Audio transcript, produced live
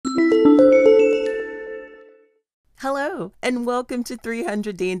Hello, and welcome to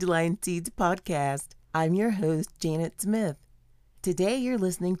 300 Dandelion Seeds podcast. I'm your host, Janet Smith. Today, you're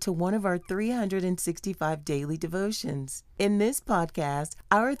listening to one of our 365 daily devotions. In this podcast,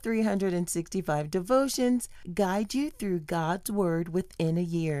 our 365 devotions guide you through God's Word within a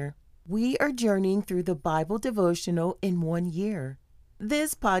year. We are journeying through the Bible devotional in 1 year.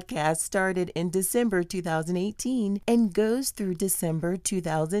 This podcast started in December 2018 and goes through December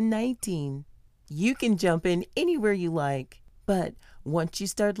 2019. You can jump in anywhere you like, but once you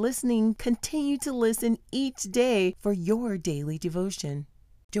start listening, continue to listen each day for your daily devotion.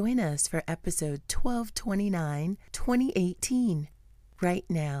 Join us for episode 1229, 2018, right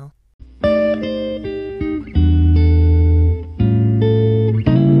now.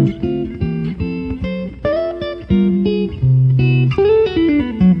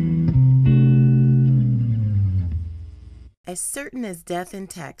 As certain as death and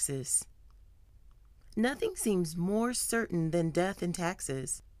taxes. Nothing seems more certain than death and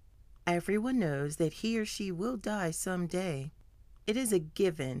taxes. Everyone knows that he or she will die someday. It is a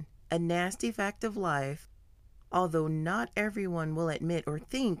given, a nasty fact of life, although not everyone will admit or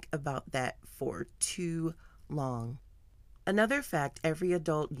think about that for too long. Another fact every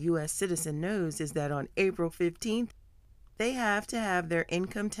adult U.S. citizen knows is that on April 15th, they have to have their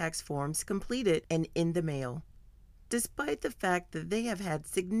income tax forms completed and in the mail. Despite the fact that they have had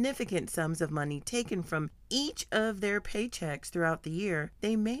significant sums of money taken from each of their paychecks throughout the year,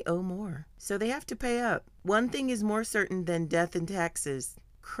 they may owe more. So they have to pay up. One thing is more certain than death and taxes: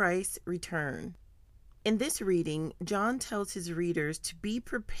 Christ's return. In this reading, John tells his readers to be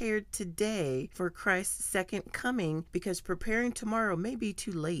prepared today for Christ's second coming because preparing tomorrow may be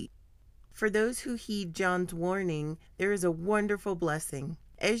too late. For those who heed John's warning, there is a wonderful blessing.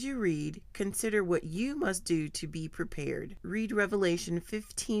 As you read, consider what you must do to be prepared. Read Revelation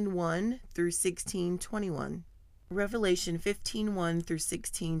 15:1 through 16:21. Revelation 15:1 through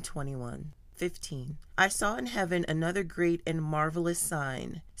 16:21. 15. I saw in heaven another great and marvelous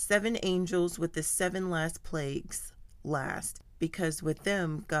sign, 7 angels with the 7 last plagues, because with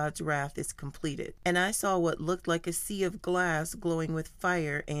them God's wrath is completed. And I saw what looked like a sea of glass glowing with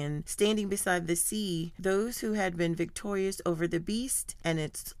fire, and standing beside the sea, those who had been victorious over the beast and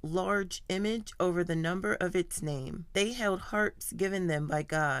its large image over the number of its name. They held harps given them by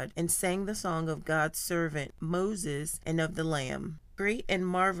God, and sang the song of God's servant Moses and of the Lamb. Great and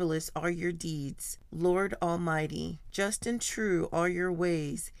marvelous are your deeds, Lord Almighty. Just and true are your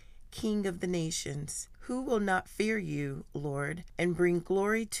ways, King of the nations. Who will not fear you, Lord, and bring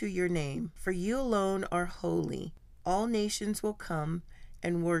glory to your name? For you alone are holy. All nations will come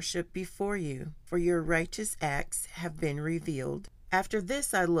and worship before you, for your righteous acts have been revealed. After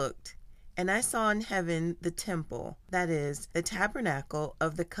this I looked, and I saw in heaven the temple, that is, the tabernacle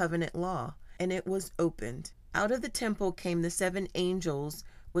of the covenant law, and it was opened. Out of the temple came the 7 angels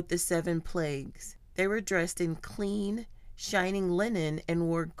with the 7 plagues. They were dressed in clean, shining linen and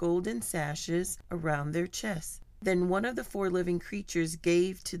wore golden sashes around their chests. Then one of the 4 living creatures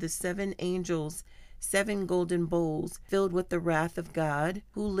gave to the 7 angels 7 golden bowls filled with the wrath of God,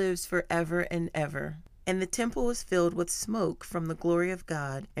 who lives forever and ever. And the temple was filled with smoke from the glory of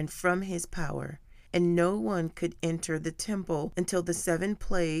God and from his power. And no one could enter the temple until the 7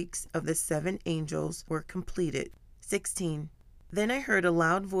 plagues of the 7 angels were completed. 16. Then I heard a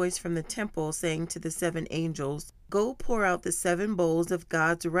loud voice from the temple saying to the 7 angels, Go pour out the 7 bowls of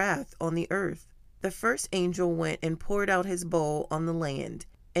God's wrath on the earth. The first angel went and poured out his bowl on the land,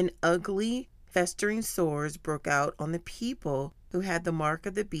 and ugly, festering sores broke out on the people who had the mark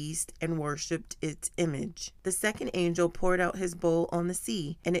of the beast and worshipped its image. The second angel poured out his bowl on the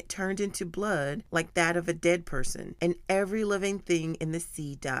sea, and it turned into blood like that of a dead person, and every living thing in the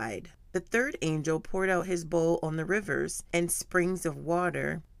sea died. The third angel poured out his bowl on the rivers and springs of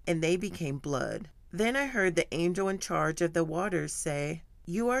water, and they became blood. Then I heard the angel in charge of the waters say,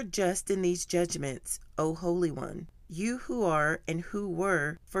 You are just in these judgments, O Holy One, you who are and who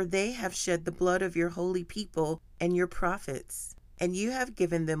were, for they have shed the blood of your holy people and your prophets, and you have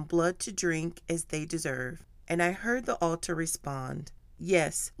given them blood to drink as they deserve. And I heard the altar respond,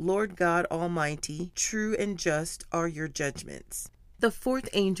 Yes, Lord God Almighty, true and just are your judgments. The 4th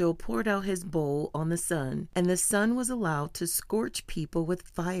angel poured out his bowl on the sun, and the sun was allowed to scorch people with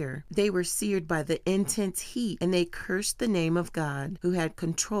fire. They were seared by the intense heat, and they cursed the name of God, who had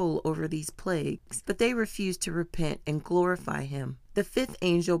control over these plagues. But they refused to repent and glorify him. The 5th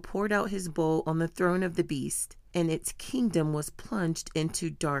angel poured out his bowl on the throne of the beast, and its kingdom was plunged into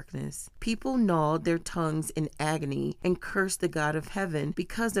darkness. People gnawed their tongues in agony and cursed the God of heaven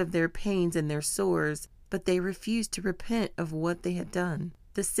because of their pains and their sores, but they refused to repent of what they had done.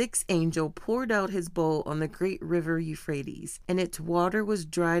 The sixth angel poured out his bowl on the great river Euphrates, and its water was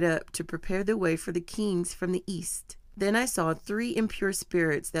dried up to prepare the way for the kings from the east. Then I saw 3 impure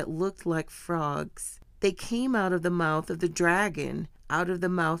spirits that looked like frogs. They came out of the mouth of the dragon, out of the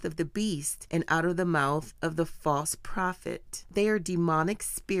mouth of the beast, and out of the mouth of the false prophet. They are demonic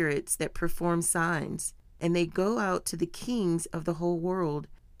spirits that perform signs, and they go out to the kings of the whole world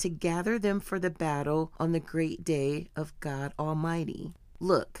to gather them for the battle on the great day of God Almighty.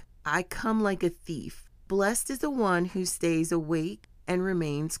 Look, I come like a thief. Blessed is the one who stays awake and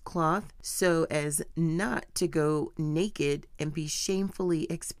remains clothed so as not to go naked and be shamefully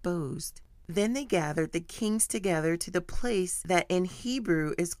exposed. Then they gathered the kings together to the place that in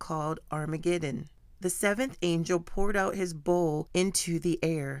Hebrew is called Armageddon. The 7th angel poured out his bowl into the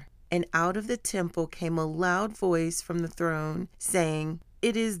air, and out of the temple came a loud voice from the throne, saying,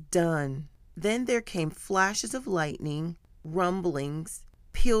 "It is done." Then there came flashes of lightning, rumblings,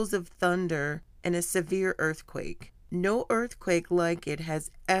 peals of thunder, and a severe earthquake. No earthquake like it has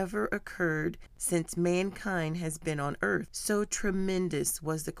ever occurred since mankind has been on earth. So tremendous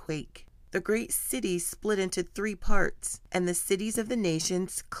was the quake. The great city split into 3 parts, and the cities of the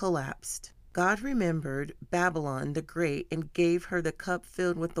nations collapsed. God remembered Babylon the Great and gave her the cup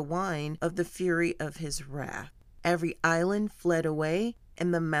filled with the wine of the fury of his wrath. Every island fled away,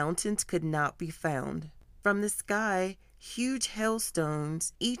 and the mountains could not be found. From the sky, huge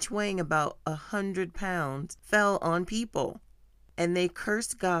hailstones, each weighing about 100 pounds, fell on people, and they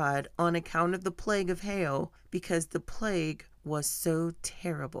cursed God on account of the plague of hail, because the plague was so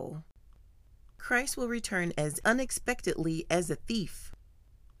terrible. Christ will return as unexpectedly as a thief.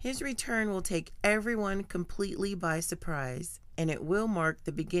 His return will take everyone completely by surprise, and it will mark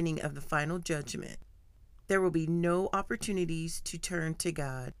the beginning of the final judgment. There will be no opportunities to turn to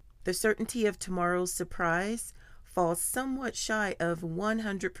God. The certainty of tomorrow's surprise falls somewhat shy of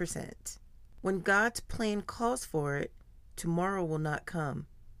 100%. When God's plan calls for it, tomorrow will not come.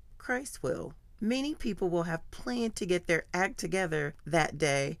 Christ will. Many people will have planned to get their act together that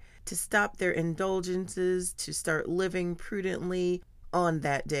day, to stop their indulgences, to start living prudently on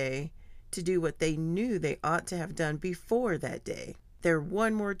that day, to do what they knew they ought to have done before that day. Their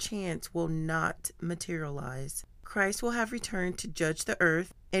one more chance will not materialize. Christ will have returned to judge the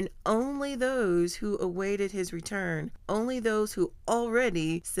earth, and only those who awaited his return, only those who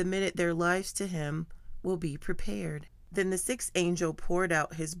already submitted their lives to him, will be prepared. Then the 6th angel poured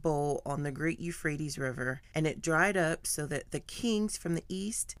out his bowl on the great Euphrates River, and it dried up so that the kings from the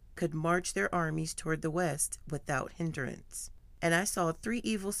east could march their armies toward the west without hindrance. And I saw 3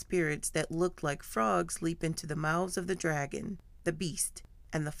 evil spirits that looked like frogs leap into the mouths of the dragon, the beast,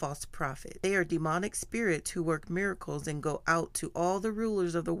 and the false prophet. They are demonic spirits who work miracles and go out to all the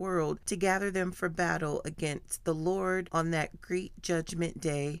rulers of the world to gather them for battle against the Lord on that great judgment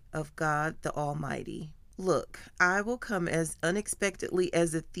day of God the Almighty. Look, I will come as unexpectedly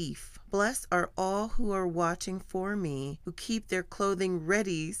as a thief. Blessed are all who are watching for me, who keep their clothing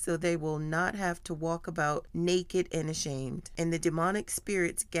ready so they will not have to walk about naked and ashamed. And the demonic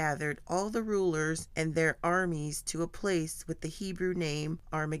spirits gathered all the rulers and their armies to a place with the Hebrew name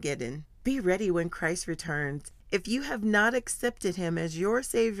Armageddon. Be ready when Christ returns. If you have not accepted him as your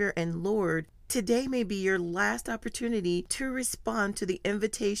Savior and Lord, today may be your last opportunity to respond to the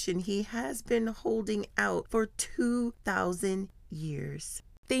invitation he has been holding out for 2,000 years.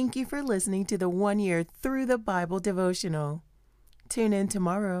 Thank you for listening to the 1 Year Through the Bible devotional. Tune in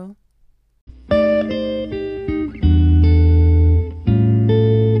tomorrow.